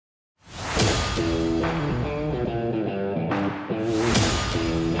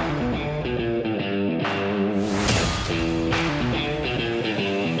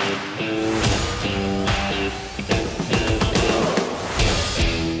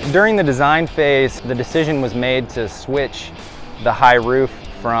During the design phase, the decision was made to switch the high roof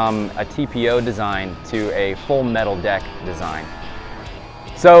from a TPO design to a full metal deck design.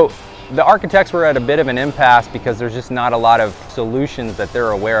 So the architects were at a bit of an impasse because there's just not a lot of solutions that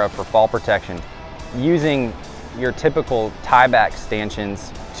they're aware of for fall protection. Using your typical tieback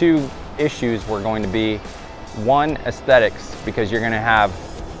stanchions, two issues were going to be, one, aesthetics, because you're going to have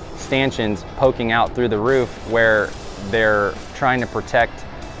stanchions poking out through the roof where they're trying to protect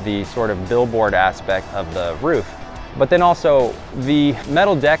the sort of billboard aspect of the roof. But then also the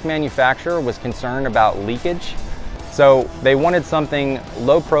metal deck manufacturer was concerned about leakage. So they wanted something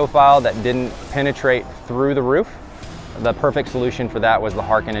low profile that didn't penetrate through the roof. The perfect solution for that was the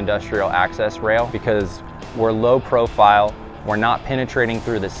Harken Industrial Access Rail, because we're low profile, we're not penetrating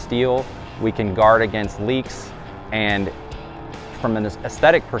through the steel, we can guard against leaks, and from an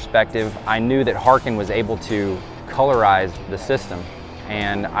aesthetic perspective, I knew that Harken was able to colorize the system.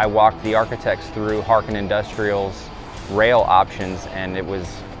 And I walked the architects through Harken Industrial's rail options, and it was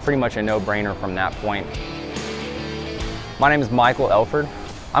pretty much a no-brainer from that point. My name is Michael Elford.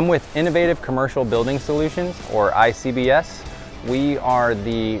 I'm with Innovative Commercial Building Solutions, or ICBS. We are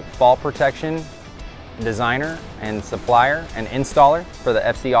the fall protection designer and supplier and installer for the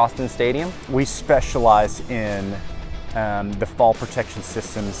FC Austin Stadium. We specialize in the fall protection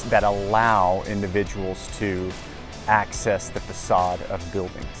systems that allow individuals to access the facade of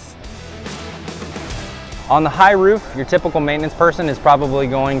buildings. On the high roof, your typical maintenance person is probably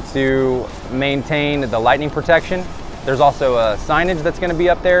going to maintain the lightning protection. There's also a signage that's going to be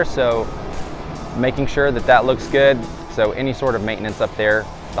up there, so making sure that that looks good. So any sort of maintenance up there,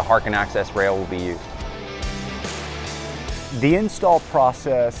 the Harken Access Rail will be used. The install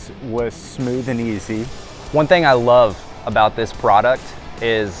process was smooth and easy. One thing I love about this product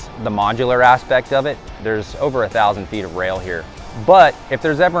is the modular aspect of it. There's over 1,000 feet of rail here. But if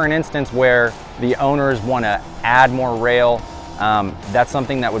there's ever an instance where the owners want to add more rail, that's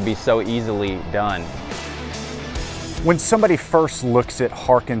something that would be so easily done. When somebody first looks at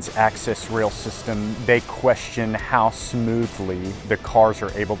Harken's access rail system, they question how smoothly the cars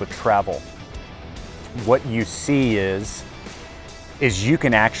are able to travel. What you see is you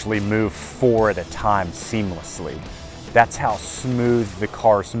can actually move 4 at a time seamlessly. That's how smooth the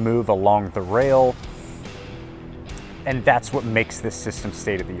cars move along the rail, and that's what makes this system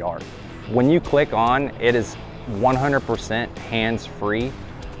state-of-the-art. When you click on, it is 100% hands-free.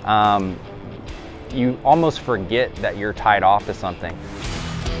 You almost forget that you're tied off to something.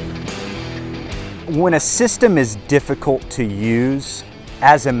 When a system is difficult to use,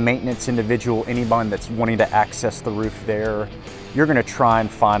 as a maintenance individual, anyone that's wanting to access the roof there, you're going to try and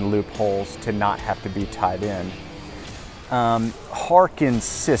find loopholes to not have to be tied in. Harken's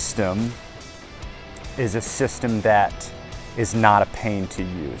system is a system that is not a pain to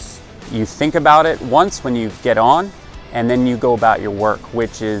use. You think about it once when you get on, and then you go about your work,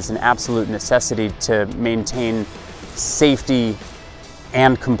 which is an absolute necessity to maintain safety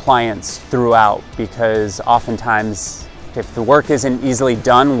and compliance throughout, because oftentimes if the work isn't easily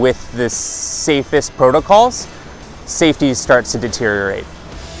done with the safest protocols, safety starts to deteriorate.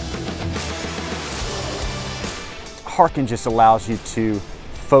 Harken just allows you to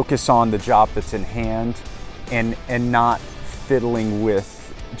focus on the job that's in hand and not fiddling with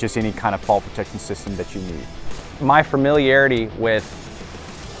just any kind of fall protection system that you need. My familiarity with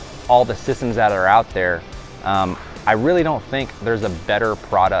all the systems that are out there, I really don't think there's a better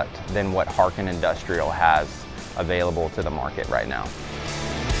product than what Harken Industrial has available to the market right now.